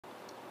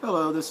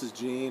Hello, this is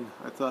Gene.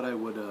 I thought I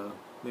would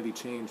maybe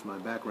change my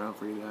background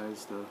for you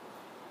guys, the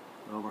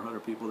over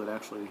 100 people that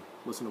actually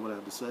listen to what I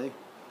have to say.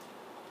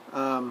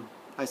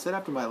 I said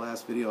after my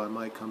last video I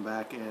might come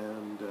back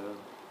and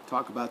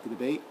talk about the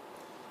debate.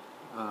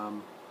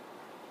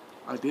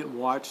 I didn't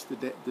watch the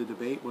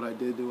debate. What I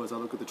did do was I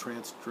looked at the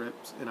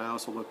transcripts, and I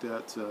also looked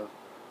at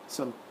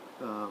some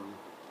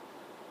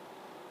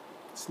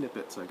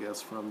snippets, I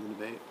guess, from the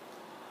debate.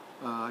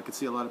 I could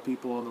see a lot of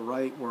people on the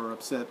right were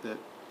upset that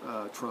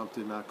Trump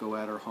did not go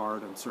at her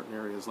hard in certain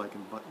areas like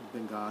in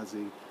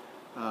Benghazi,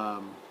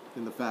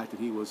 and the fact that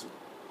he was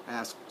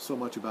asked so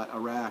much about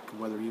Iraq,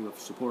 whether he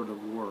supported a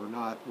war or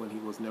not, when he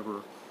wasn't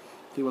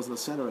the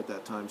senator at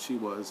that time, she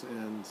was,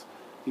 and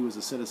he was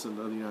a citizen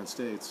of the United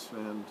States.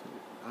 And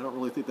I don't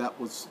really think that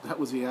was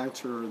the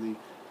answer, or the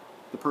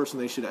person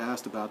they should have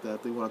asked about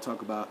that. They want to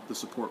talk about the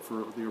support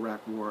for the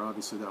Iraq war.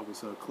 Obviously that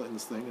was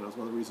Clinton's thing, and it was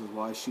one of the reasons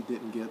why she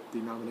didn't get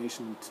the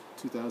nomination in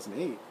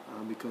 2008,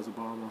 because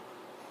Obama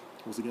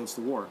was against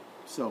the war.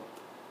 So,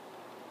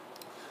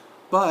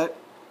 but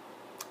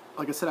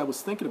like I said, I was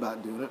thinking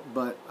about doing it,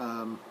 but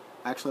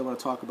actually I want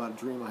to talk about a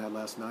dream I had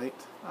last night.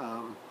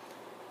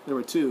 There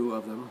were two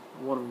of them.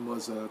 One of them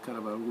was kind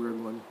of a weird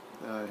one.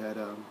 I had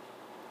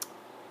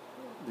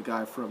the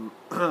guy from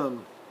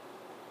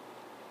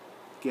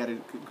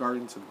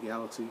Guardians of the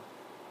Galaxy,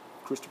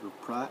 Christopher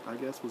Pratt, I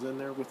guess, was in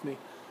there with me.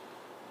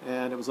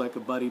 And it was like a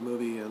buddy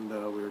movie, and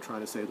we were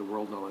trying to save the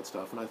world and all that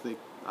stuff. And I think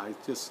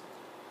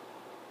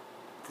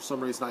for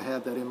some reason I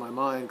had that in my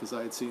mind because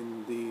I had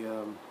seen the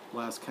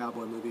last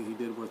cowboy movie he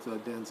did with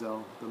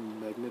Denzel, The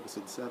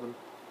Magnificent Seven.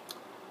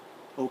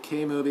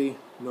 Okay movie,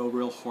 no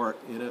real heart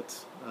in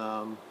it.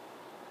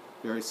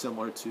 Very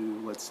similar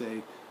to, let's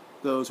say,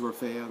 those who are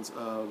fans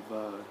of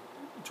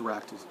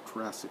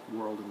Jurassic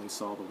World and they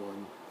saw the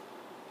one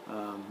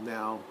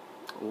now,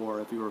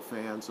 or if you were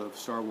fans of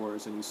Star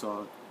Wars and you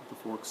saw The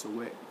Force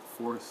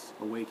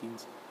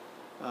Awakens,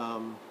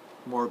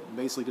 more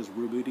basically just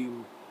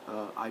rebooting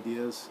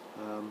ideas.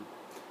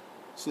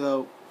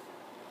 So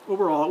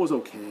overall, it was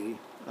okay.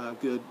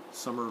 Good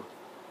summer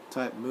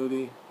type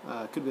movie.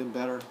 Could have been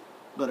better,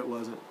 but it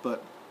wasn't.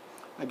 But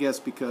I guess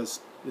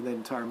because in the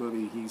entire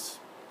movie he's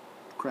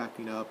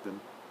cracking up and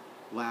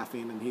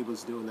laughing, and he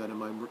was doing that in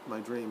my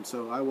dream.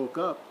 So I woke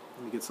up.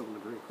 Let me get something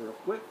to drink real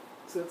quick,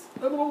 since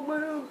I'm an old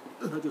man.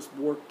 I just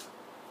walked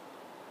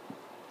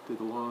to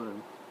the lawn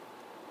and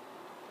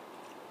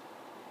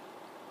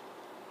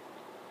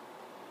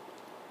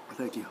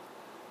thank you.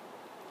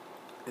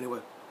 Anyway,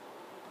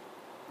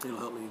 it'll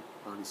help me,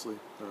 obviously.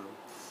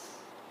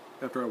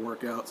 After I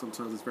work out,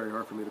 sometimes it's very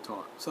hard for me to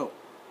talk. So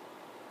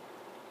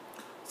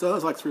it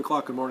was like 3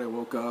 o'clock in the morning. I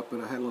woke up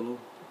and I had a little,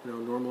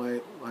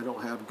 normally I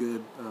don't have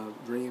good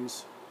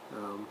dreams.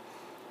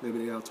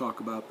 Maybe I'll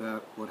talk about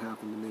that, what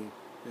happened to me,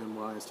 and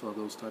why I still have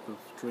those type of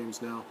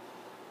dreams now,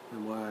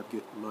 and why I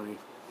get money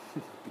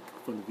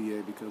from the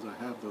VA because I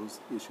have those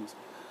issues.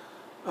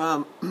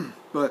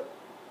 But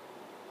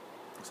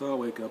so I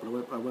wake up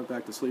and I went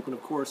back to sleep, and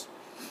of course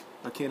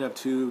I can't have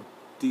two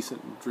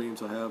decent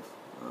dreams. I have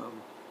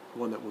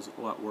one that was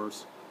a lot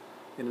worse.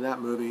 And in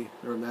that movie,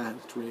 or in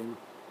that dream,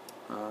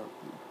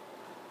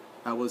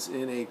 I was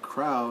in a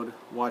crowd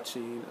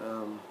watching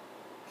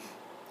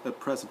a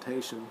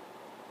presentation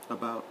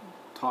about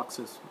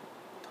toxic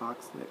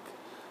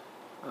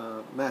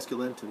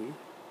masculinity,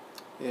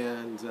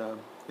 and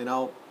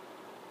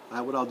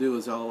what I'll do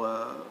is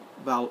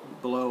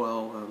below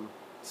I'll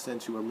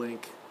send you a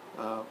link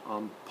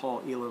on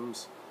Paul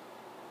Elam's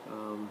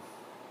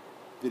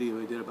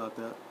video he did about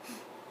that.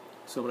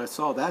 So when I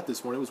saw that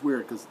this morning, it was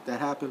weird because that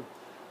happened,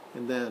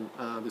 and then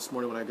this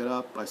morning when I got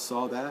up, I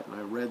saw that and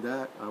I read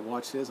that. I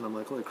watched his, and I'm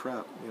like, holy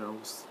crap!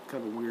 It's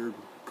kind of a weird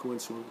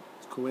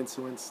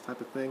coincidence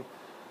type of thing.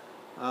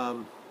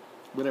 But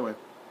anyway,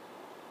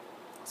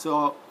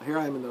 so here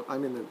I'm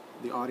in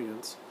the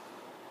audience.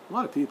 A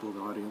lot of people in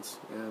the audience,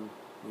 and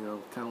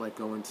kind of like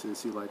going to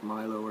see like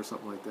Milo or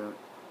something like that.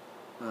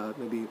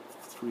 Maybe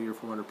 300 or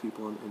 400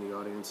 people in the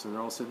audience, and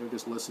they're all sitting there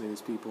just listening to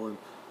these people. And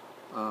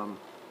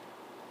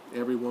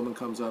every woman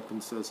comes up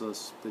and says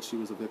that she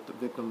was a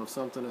victim of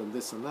something, and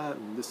this and that,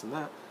 and this and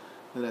that.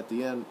 And at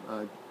the end,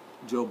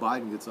 Joe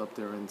Biden gets up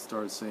there and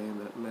starts saying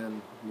that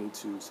men need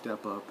to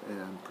step up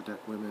and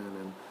protect women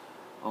and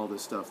all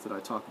this stuff that I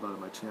talk about on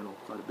my channel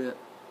quite a bit.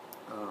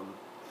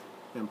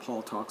 And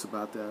Paul talks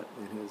about that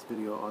in his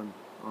video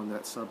on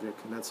that subject,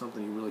 and that's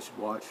something you really should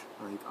watch.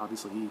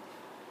 Obviously,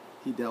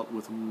 he dealt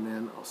with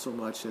men so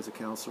much as a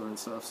counselor and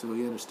stuff, so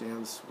he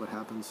understands what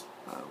happens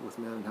with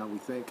men and how we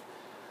think.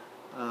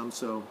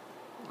 So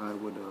I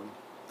would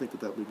think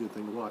that would be a good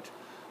thing to watch.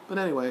 But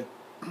anyway,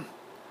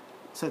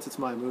 since it's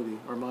my movie,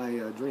 or my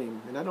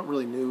dream, and I don't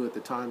really knew at the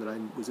time that I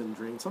was in a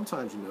dream.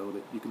 Sometimes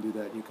that you can do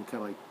that, and you can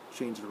kind of like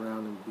change it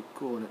around and be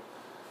cool in it.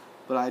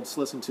 But I just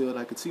listened to it, and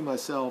I could see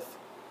myself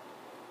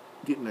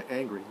getting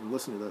angry and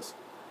listening to this.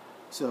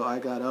 So I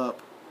got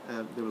up,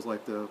 and there was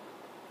like the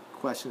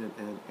question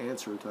and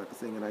answer type of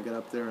thing, and I got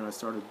up there and I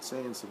started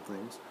saying some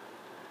things,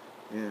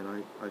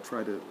 and I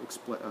tried to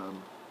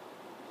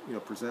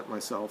present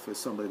myself as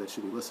somebody that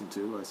should be listened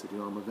to. I said,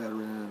 I'm a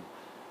veteran.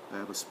 I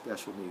have a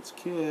special needs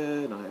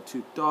kid. I have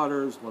 2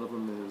 daughters. One of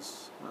them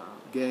is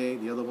gay.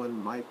 The other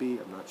one might be.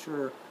 I'm not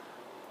sure.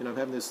 I'm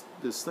having this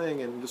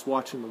thing and just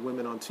watching the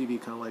women on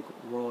TV kind of like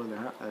rolling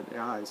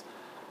their eyes.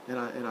 And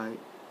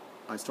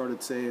I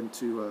started saying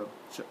to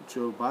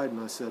Joe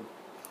Biden, I said,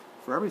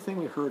 for everything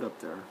we heard up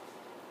there,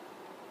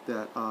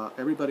 that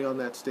everybody on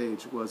that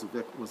stage was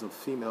a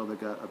female that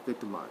got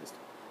victimized.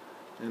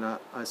 And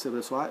I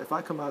said, so if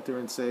I come out there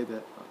and say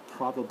that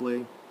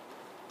probably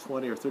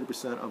 20 or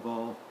 30% of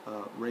all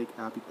rape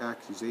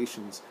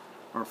accusations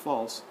are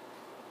false,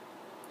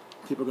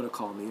 people are going to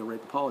call me a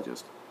rape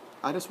apologist.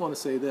 I just want to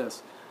say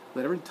this,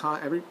 that every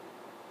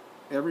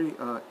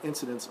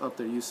incidence up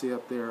there you see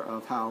up there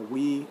of how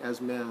we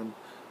as men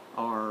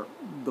are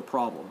the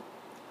problem,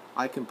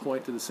 I can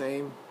point to the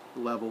same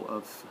level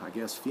of, I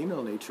guess,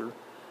 female nature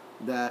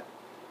that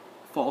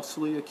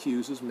falsely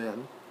accuses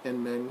men,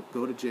 and men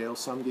go to jail,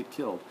 some get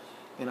killed.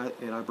 And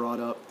I brought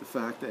up the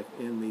fact that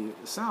in the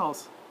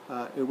South,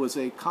 it was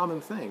a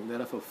common thing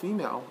that if a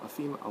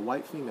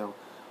white female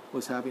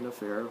was having an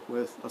affair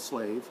with a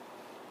slave,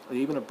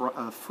 even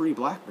a free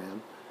black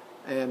man,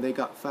 and they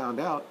got found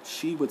out,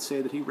 she would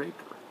say that he raped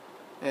her.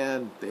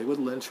 And they would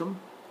lynch him,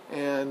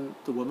 and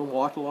the woman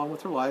walked along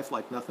with her life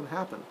like nothing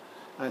happened.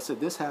 And I said,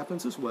 this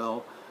happens as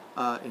well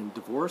in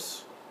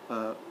divorce,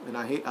 and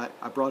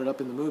I brought it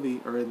up in the movie,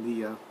 or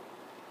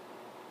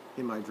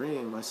in my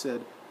dream. I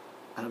said,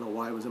 I don't know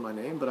why it was in my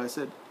name, but I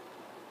said,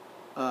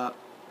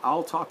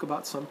 I'll talk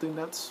about something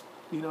that's,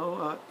 in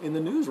the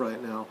news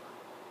right now.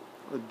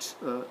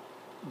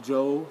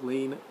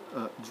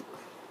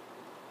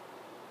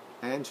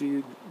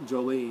 Angie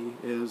Jolie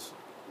is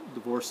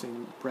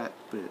divorcing Brad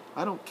Pitt.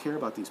 I don't care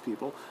about these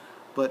people,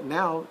 but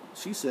now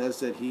she says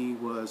that he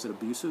was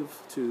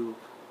abusive to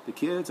the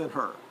kids and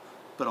her.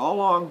 But all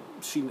along,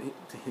 he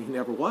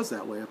never was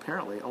that way,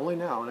 apparently, only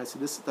now. And I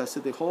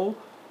said the whole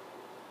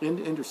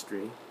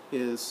industry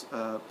is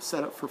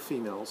set up for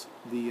females.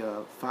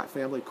 The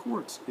family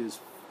courts is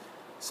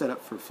set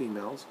up for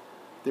females.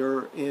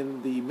 They're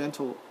in the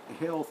mental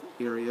health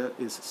area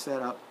is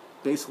set up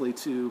basically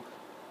to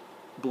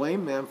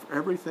blame men for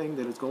everything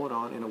that is going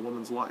on in a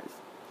woman's life.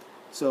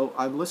 So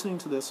I'm listening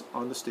to this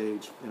on the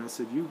stage, and I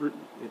said,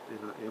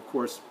 of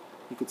course,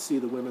 you could see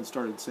the women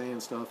started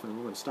saying stuff, and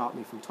women stopped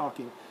me from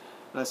talking.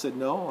 And I said,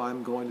 no,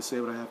 I'm going to say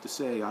what I have to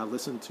say. I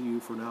listened to you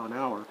for now an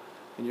hour,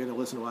 and you're going to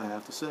listen to what I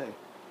have to say.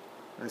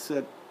 I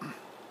said,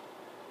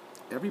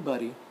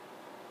 everybody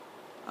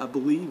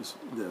believes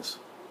this,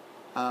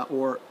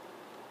 or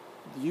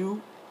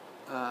you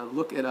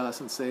look at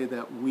us and say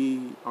that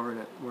we're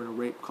in a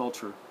rape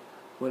culture,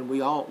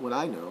 when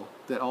I know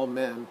that all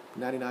men,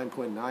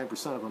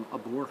 99.9% of them,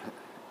 abhor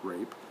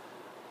rape.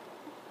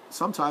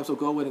 Sometimes they'll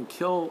go in and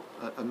kill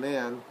a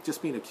man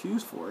just being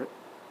accused for it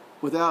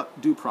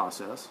without due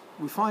process.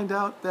 We find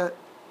out that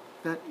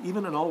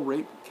even in all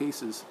rape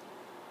cases,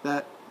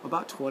 that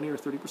about 20 or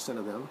 30%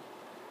 of them,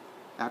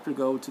 after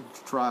go to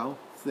trial,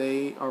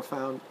 they are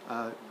found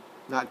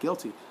not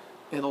guilty.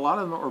 And a lot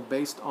of them are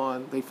based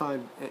on, they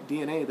find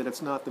DNA that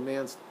it's not the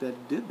man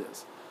that did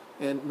this.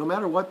 And no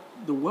matter what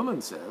the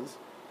woman says,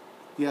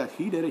 yeah,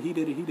 he did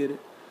it,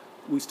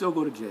 we still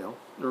go to jail,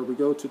 or we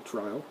go to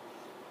trial.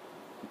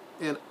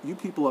 And you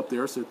people up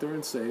there sit there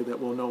and say that,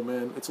 well, no,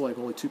 man, it's like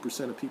only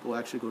 2% of people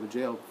actually go to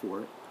jail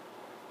for it.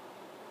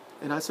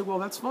 And I said, well,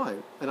 that's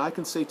fine. And I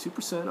can say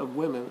 2% of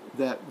women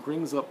that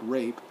brings up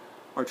rape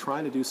are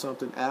trying to do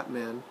something at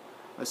men.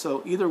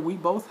 So either we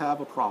both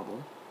have a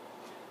problem.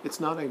 It's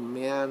not a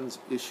man's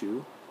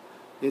issue.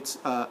 It's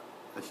a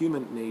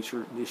human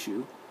nature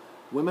issue.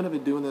 Women have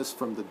been doing this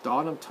from the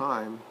dawn of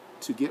time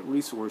to get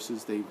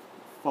resources. They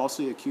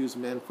falsely accuse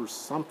men for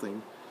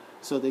something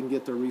so they can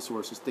get their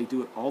resources. They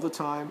do it all the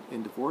time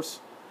in divorce.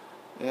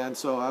 And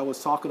so I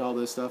was talking all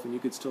this stuff, and you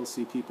could still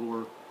see people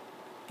were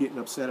getting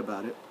upset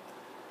about it.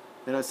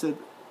 And I said,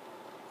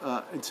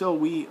 until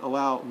we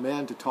allow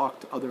men to talk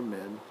to other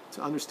men,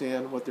 to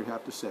understand what they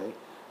have to say,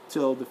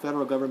 till the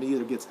federal government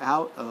either gets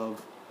out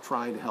of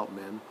trying to help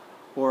men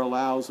or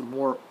allows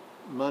more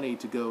money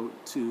to go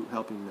to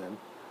helping men,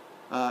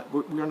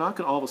 we are not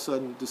going to all of a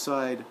sudden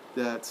decide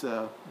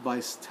that by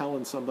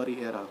telling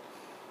somebody at a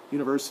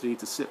university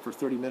to sit for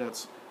 30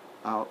 minutes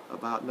out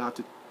about not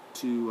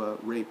to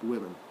rape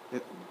women.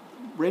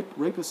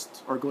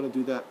 Rapists are going to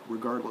do that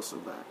regardless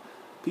of that.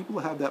 People who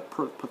have that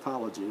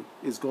pathology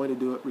is going to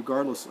do it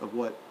regardless of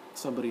what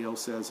somebody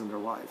else says in their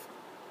life.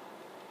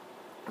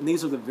 And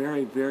these are the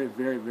very, very,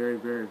 very, very,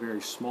 very,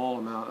 very small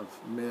amount of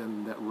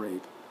men that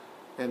rape,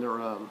 and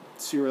they're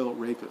serial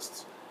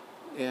rapists.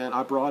 And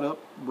I brought up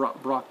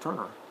Brock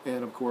Turner,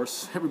 and of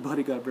course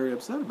everybody got very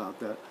upset about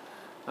that.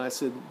 And I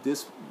said,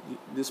 this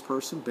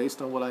person,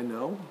 based on what I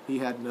know, he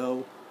had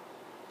no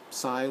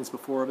signs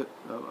before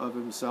of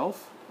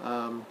himself,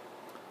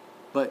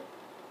 but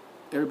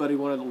everybody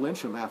wanted to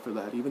lynch him after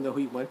that, even though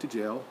he went to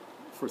jail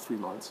for 3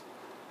 months,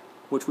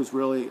 which was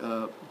really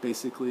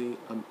basically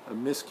a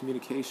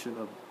miscommunication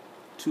of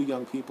 2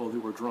 young people who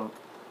were drunk,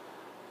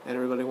 and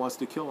everybody wants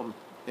to kill him.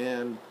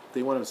 And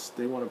they want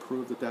to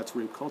prove that that's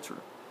rape culture.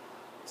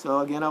 So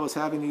again, I was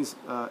having these.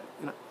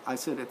 I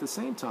said at the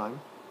same time,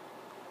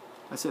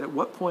 I said, at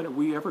what point are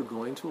we ever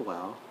going to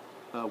allow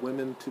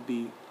women to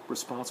be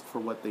responsible for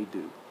what they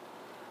do?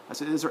 I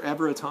said, is there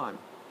ever a time?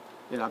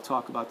 And I've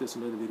talked about this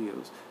in other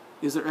videos.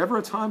 Is there ever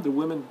a time the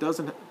women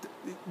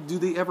do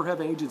they ever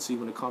have agency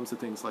when it comes to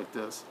things like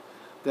this?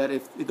 That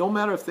if it don't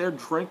matter if they're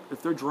drunk,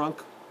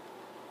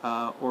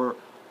 or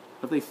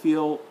if they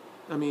feel.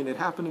 I mean, it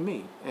happened to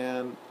me,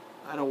 and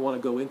I don't want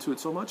to go into it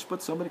so much.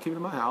 But somebody came to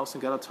my house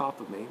and got on top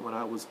of me when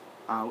I was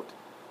out,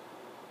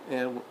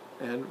 and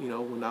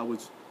when I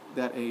was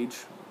that age,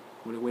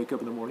 when you wake up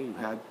in the morning, you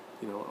had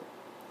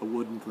a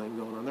wooden thing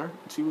going on there,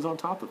 and she was on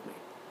top of me.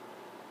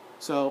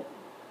 So,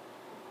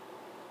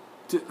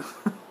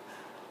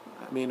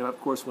 I mean, of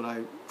course, when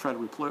I tried to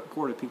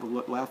report it, people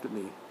laughed at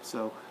me.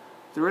 So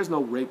there is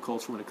no rape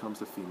culture when it comes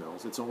to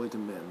females. It's only to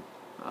men.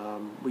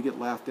 We get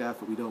laughed at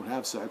that we don't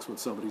have sex when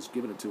somebody's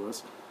giving it to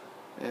us.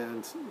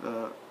 And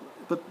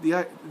but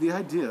the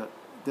idea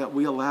that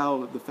we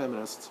allow the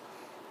feminists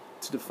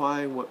to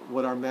define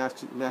what our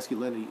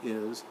masculinity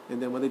is, and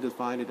then when they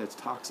define it as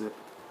toxic,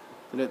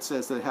 then it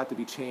says that it had to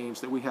be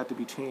changed, that we had to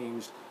be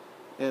changed,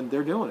 and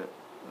they're doing it.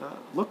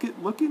 Look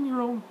in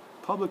your own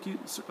public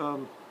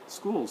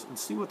schools and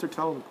see what they're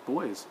telling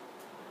boys.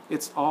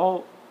 It's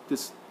all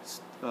this.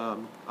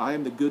 I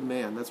am the good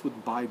man. That's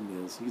what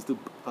Biden is. He's the.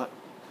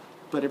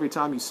 But every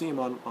time you see him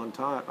on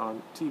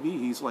TV,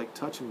 he's like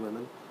touching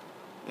women,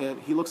 and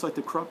he looks like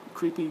the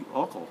creepy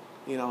uncle.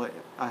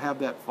 I have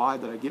that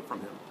vibe that I get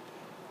from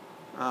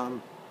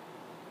him.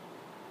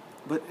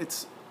 But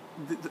it's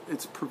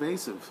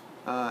pervasive,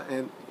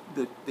 and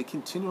they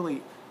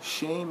continually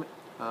shame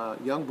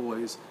young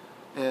boys,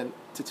 and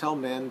to tell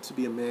men to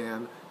be a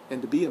man,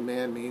 and to be a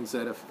man means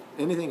that if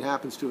anything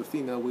happens to a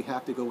female, we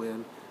have to go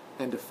in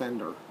and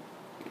defend her.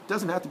 It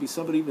doesn't have to be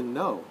somebody even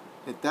know.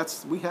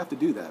 We have to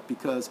do that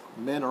because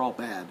men are all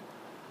bad.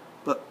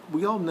 But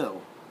we all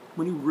know,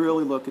 when you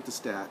really look at the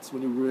stats,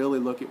 when you really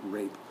look at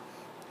rape,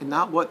 and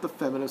not what the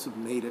feminists have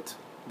made it,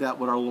 that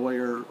what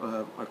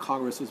our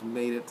Congress has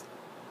made it,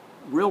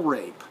 real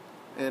rape.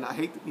 And I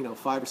hate,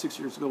 5 or 6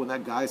 years ago when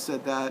that guy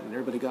said that and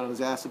everybody got on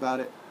his ass about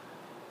it.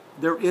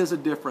 There is a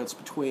difference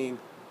between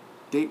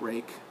date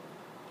rape,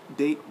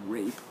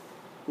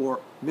 or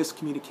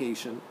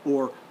miscommunication,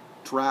 or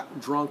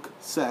drunk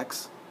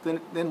sex,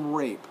 than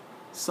rape.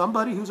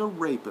 Somebody who's a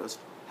rapist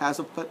has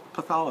a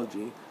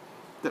pathology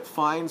that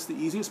finds the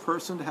easiest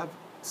person to have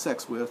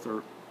sex with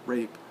or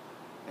rape,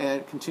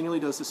 and continually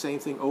does the same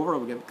thing over and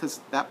over again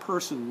because that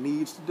person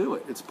needs to do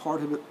it. It's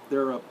part of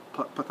their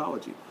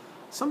pathology.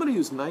 Somebody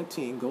who's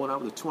 19 going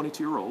out with a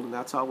 22-year-old, and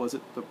that's how it was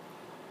at the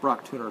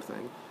Brock Turner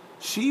thing.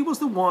 She was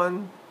the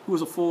one who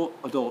was a full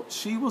adult.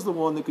 She was the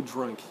one that could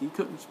drink. He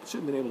shouldn't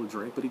have been able to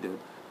drink, but he did.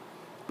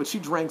 But she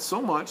drank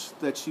so much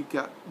that she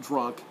got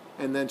drunk,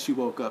 and then she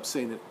woke up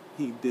saying that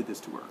he did this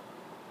to her.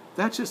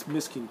 That's just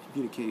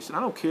miscommunication.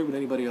 I don't care what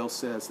anybody else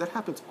says. That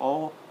happens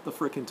all the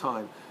frickin'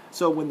 time.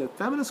 So when the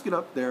feminists get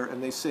up there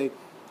and they say,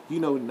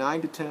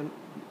 90%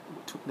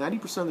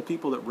 of the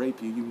people that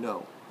rape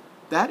you,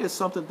 that is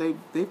something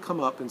they've come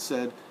up and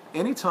said,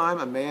 anytime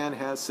a man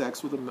has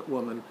sex with a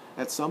woman,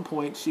 at some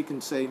point she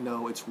can say,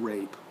 no, it's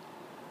rape.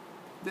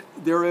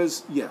 There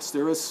is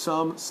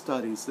some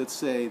studies that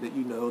say that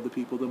the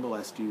people that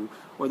molest you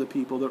or the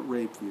people that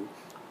rape you,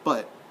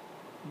 but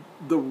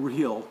the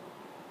real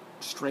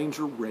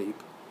stranger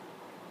rape,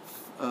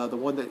 the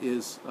one that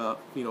is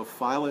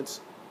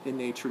violence in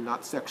nature,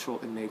 not sexual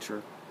in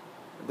nature,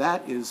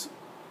 that is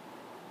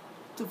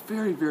the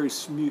very, very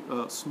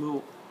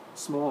small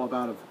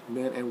amount of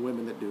men and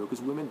women that do it,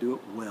 because women do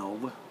it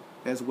well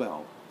as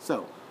well.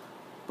 So,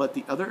 but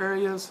the other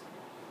areas,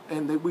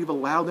 and we've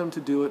allowed them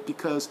to do it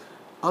because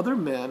other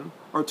men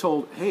are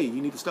told, hey,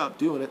 you need to stop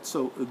doing it.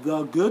 So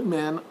the good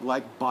men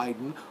like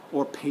Biden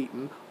or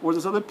Peyton or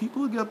those other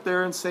people who get up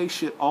there and say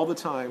shit all the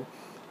time,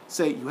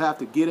 say you have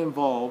to get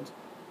involved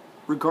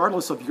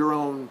regardless of your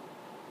own,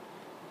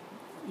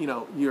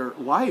 your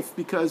life,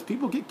 because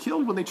people get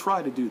killed when they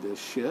try to do this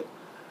shit.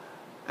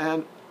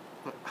 And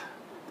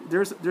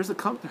there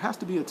has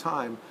to be a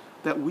time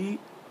that we,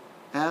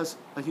 as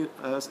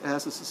a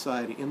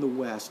society in the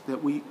West,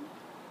 that we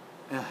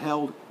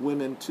held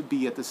women to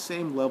be at the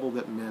same level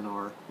that men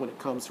are when it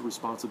comes to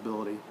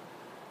responsibility.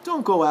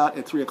 Don't go out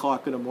at 3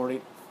 o'clock in the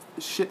morning,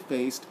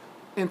 shit-faced,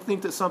 and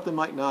think that something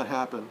might not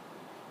happen.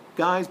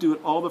 Guys do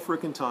it all the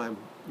frickin' time.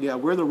 Yeah,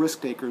 we're the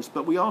risk takers,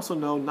 but we also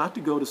know not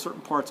to go to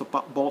certain parts of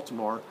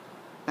Baltimore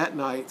at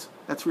night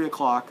at 3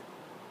 o'clock,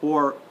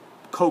 or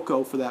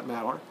Cocoa for that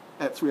matter,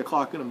 at 3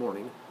 o'clock in the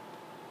morning.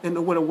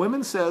 And when a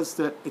woman says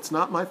that it's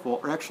not my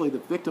fault, or actually the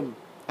victim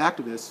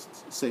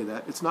activists say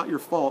that, it's not your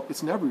fault,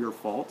 it's never your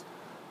fault.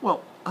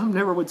 Well, I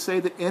never would say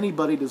that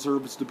anybody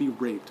deserves to be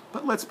raped,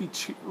 but let's be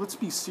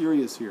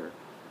serious here.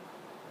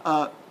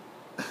 I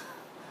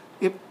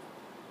don't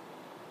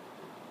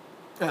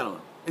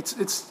know.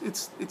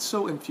 It's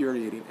so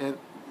infuriating, and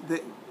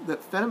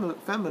that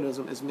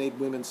feminism has made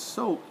women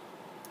so.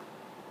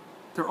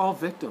 They're all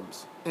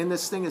victims, and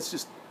this thing is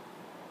just.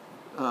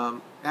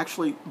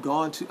 actually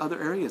gone to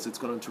other areas. It's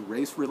gone into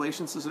race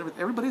relations.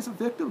 Everybody's a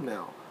victim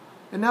now.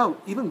 And now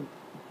even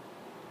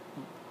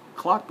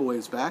Clock Boy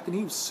is back, and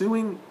he's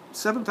suing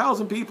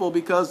 7,000 people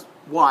because,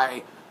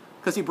 why?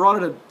 Because he brought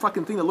in a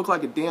fucking thing that looked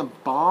like a damn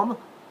bomb,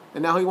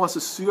 and now he wants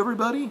to sue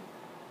everybody?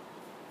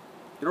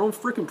 Their own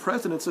freaking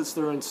president sits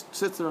there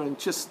and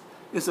just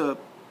is a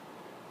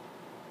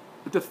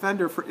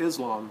defender for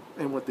Islam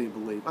and what they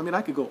believe. I mean,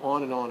 I could go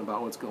on and on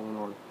about what's going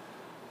on.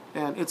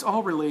 And it's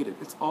all related.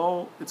 It's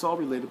all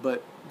related,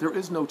 but there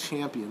is no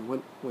champion.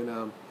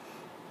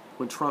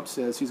 When Trump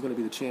says he's going to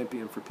be the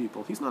champion for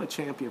people, he's not a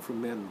champion for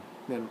men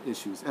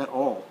issues at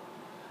all.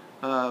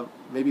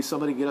 Maybe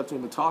somebody get up to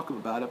him and talk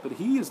about it, but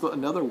he is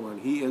another one.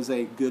 He is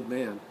a good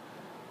man,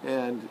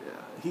 and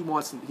he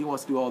wants to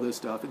do all this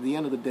stuff. At the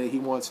end of the day, he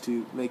wants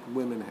to make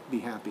women be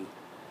happy.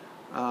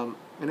 And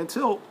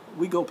until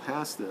we go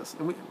past this,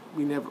 and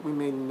we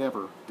may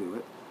never do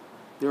it,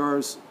 there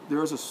is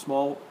a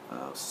small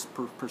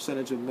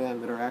percentage of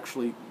men that are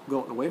actually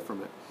going away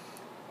from it.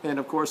 And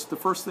of course, the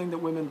first thing that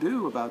women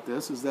do about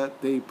this is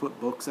that they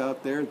put books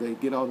out there, they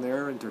get on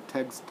there and their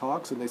TED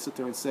Talks, and they sit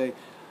there and say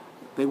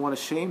they want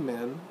to shame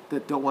men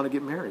that don't want to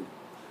get married,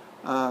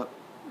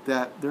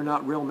 that they're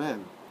not real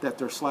men, that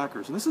they're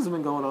slackers. And this has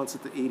been going on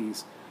since the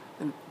 80s.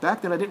 And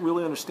back then I didn't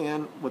really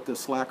understand what the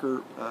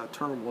slacker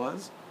term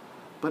was,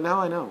 but now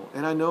I know.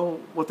 And I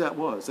know what that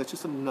was. That's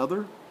just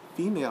another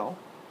female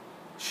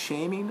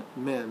shaming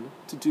men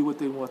to do what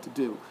they want to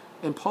do.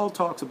 And Paul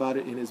talks about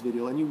it in his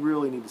video, and you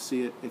really need to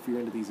see it if you're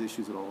into these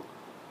issues at all.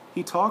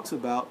 He talks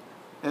about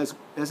as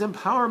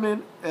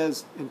empowerment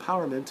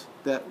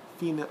that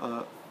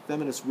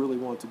feminists really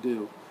want to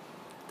do.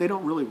 They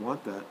don't really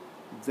want that.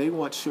 They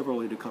want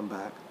chivalry to come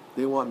back.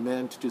 They want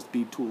men to just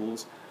be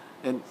tools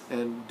and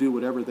do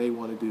whatever they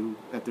want to do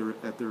at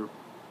their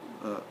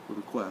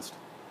request.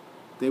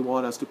 They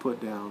want us to put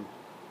down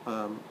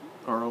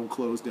our own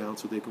clothes down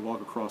so they can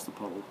walk across the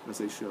puddle, as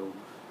they show,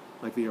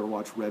 like they ever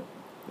watch Red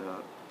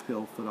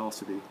Pill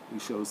Phenology. He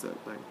shows that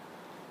thing,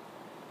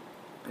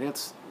 and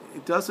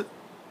it doesn't.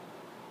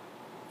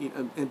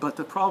 But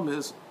the problem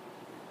is,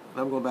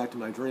 and I'm going back to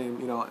my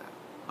dream.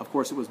 Of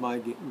course, it was my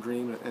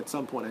dream. At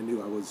some point, I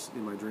knew I was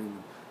in my dream,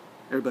 and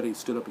everybody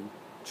stood up and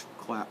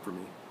clapped for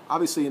me.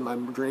 Obviously, in my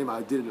dream,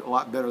 I did it a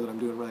lot better than I'm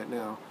doing right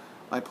now.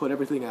 I put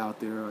everything out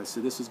there. I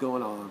said, this is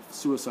going on,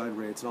 suicide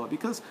rates and all that,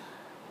 because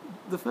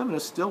the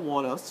feminists still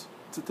want us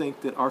to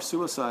think that our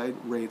suicide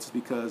rates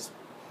because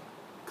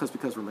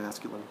we're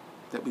masculine,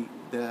 that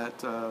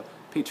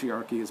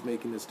patriarchy is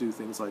making us do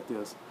things like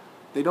this.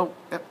 They don't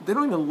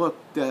even look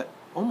that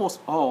almost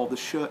all the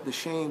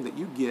shame that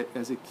you get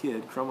as a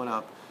kid growing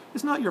up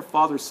is not your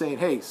father saying,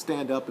 "Hey,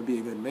 stand up and be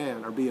a good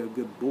man or be a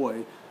good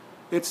boy."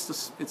 It's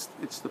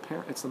the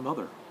parent. It's the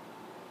mother.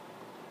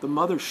 The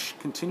mother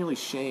continually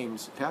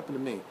shames. It happened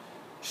to me.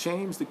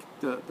 Shames the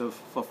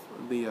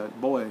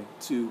boy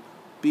to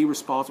be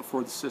responsible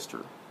for the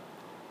sister.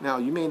 Now,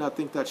 you may not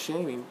think that's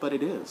shaming, but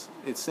it is.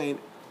 It's saying,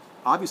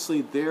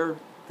 obviously, their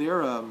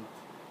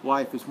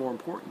life is more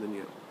important than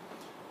you.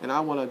 And I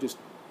want to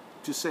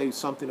just say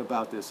something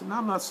about this. And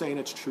I'm not saying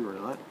it's true or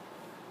not,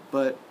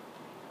 but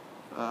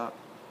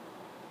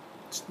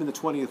it's been the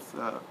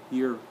 20th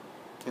year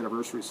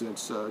anniversary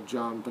since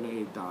John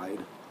Bonet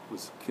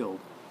was killed.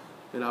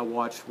 And I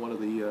watched one of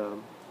the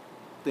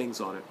things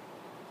on it.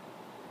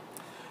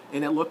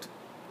 And it looked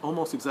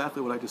almost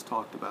exactly what I just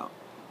talked about.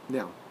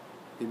 Now,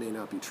 it may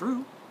not be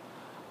true,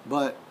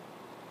 but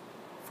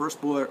the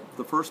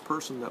first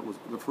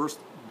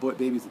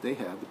babies that they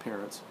had, the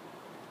parents,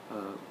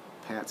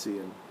 Patsy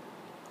and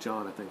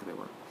John, I think they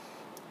were.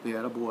 They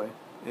had a boy,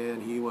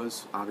 and he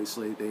was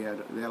obviously they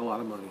had a lot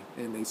of money,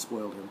 and they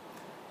spoiled him.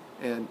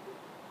 And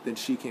then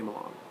she came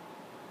along,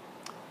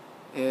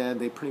 and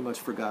they pretty much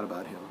forgot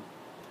about him.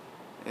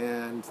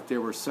 And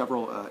there were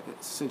several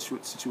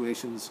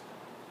situations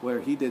where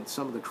he did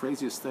some of the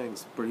craziest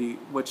things,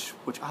 which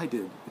I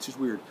did. It's just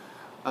weird.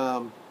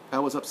 I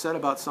was upset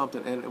about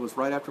something, and it was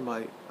right after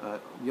my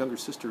younger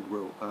sister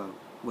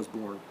was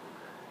born.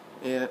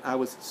 And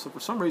for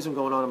some reason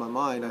going on in my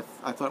mind,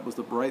 I thought it was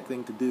the right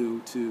thing to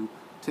do to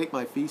take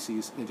my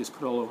feces and just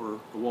put it all over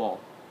the wall.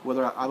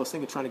 Whether I was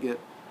thinking trying to get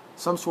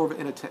some sort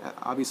of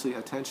obviously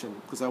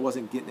attention, because I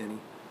wasn't getting any.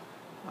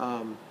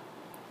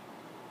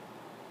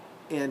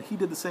 And he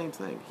did the same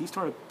thing. He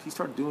started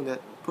doing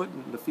that,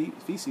 putting the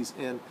feces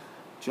in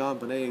John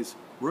Bonet's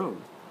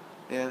room.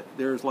 And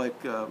there's like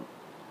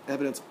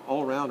evidence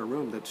all around the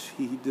room that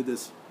he did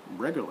this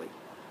regularly.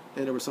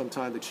 And there was some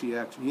time that he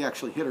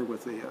actually hit her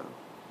with a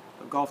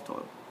golf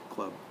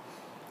club.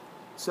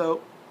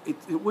 So it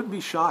wouldn't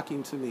be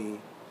shocking to me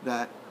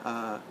that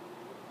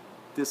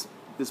this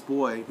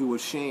boy who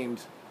was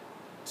shamed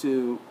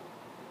in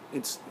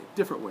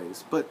different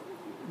ways, but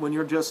when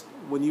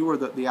you were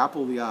the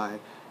apple of the eye,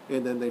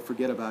 and then they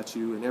forget about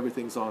you and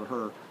everything's on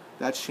her,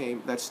 that's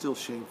still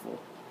shameful.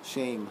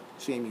 Shaming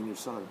your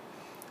son.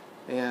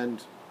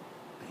 And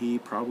he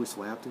probably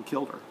slapped and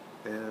killed her,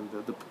 and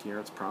the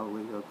parents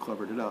probably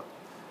covered it up.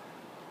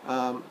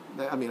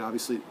 I mean,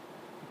 obviously,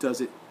 does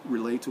it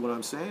relate to what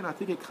I'm saying? I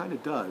think it kind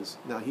of does.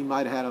 Now, he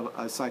might have had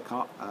a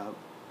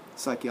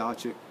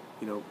psychiatric,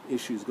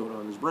 issues going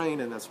on in his brain,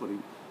 and that's what he,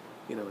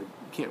 you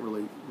can't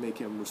really make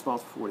him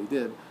responsible for what he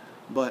did.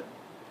 But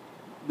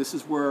this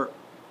is where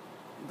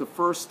the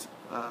first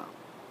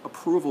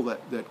approval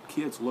that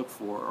kids look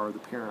for are the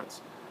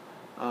parents.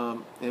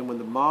 And when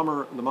the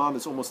mom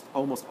is almost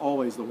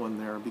always the one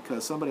there,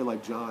 because somebody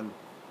like John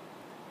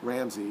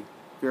Ramsey,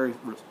 very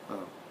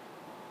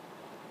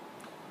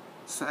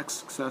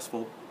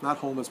successful, not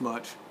home as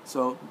much.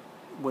 So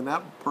when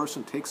that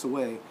person takes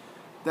away,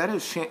 that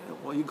is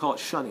well, you can call it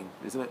shunning,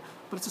 isn't it?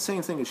 But it's the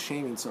same thing as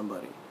shaming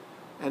somebody.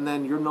 And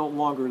then you're no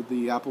longer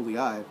the apple of the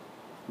eye.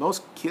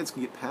 Most kids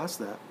can get past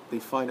that. They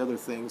find other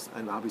things,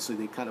 and obviously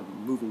they kind of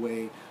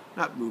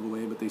not move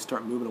away, but they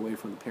start moving away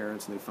from the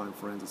parents, and they find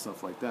friends and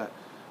stuff like that.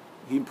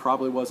 He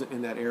probably wasn't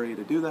in that area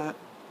to do that.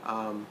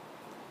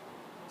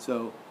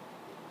 So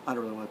I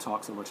don't really want to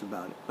talk so much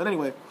about it. But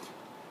anyway,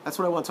 that's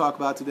what I want to talk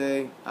about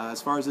today.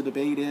 As far as the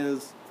debate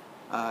is,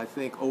 I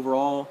think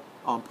overall,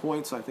 on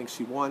points, I think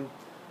she won.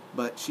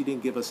 But she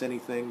didn't give us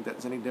anything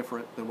that's any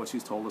different than what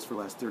she's told us for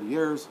the last 30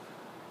 years.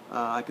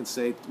 I can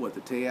say,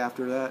 the day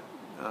after that,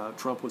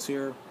 Trump was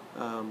here,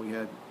 we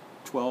had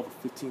 12 or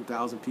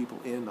 15,000 people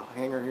in the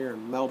hangar here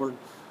in Melbourne,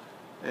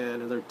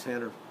 and another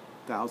 10 or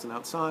 1,000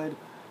 outside.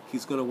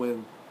 He's going to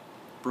win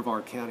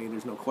Brevard County,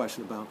 there's no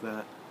question about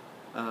that.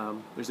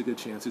 There's a good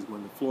chance he's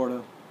going to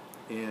Florida,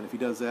 and if he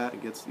does that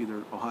and gets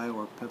either Ohio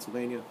or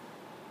Pennsylvania,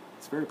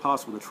 it's very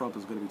possible that Trump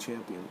is going to be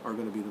champion, or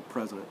going to be the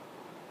president.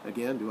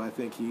 Again, do I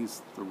think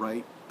he's the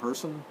right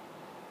person?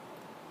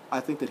 I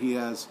think that he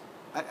has,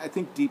 I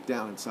think deep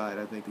down inside,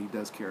 I think he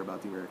does care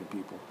about the American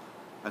people.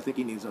 I think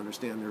he needs to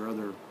understand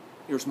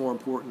there's more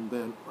important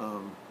than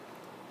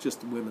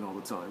just women all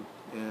the time.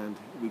 And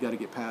we got to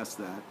get past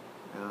that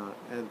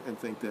and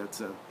think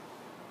that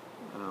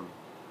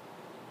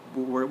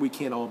we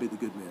can't all be the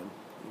good men.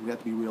 We have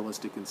to be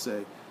realistic and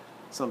say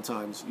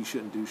sometimes you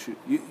shouldn't do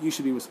you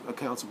should be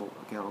accountable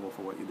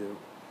for what you do.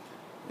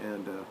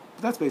 And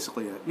but that's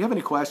basically it. If you have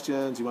any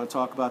questions, you want to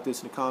talk about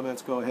this in the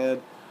comments, go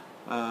ahead.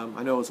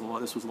 I know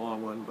this was a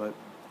long one, but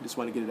I just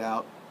want to get it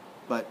out.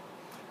 But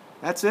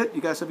that's it. You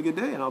guys have a good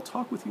day, and I'll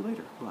talk with you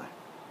later. Bye.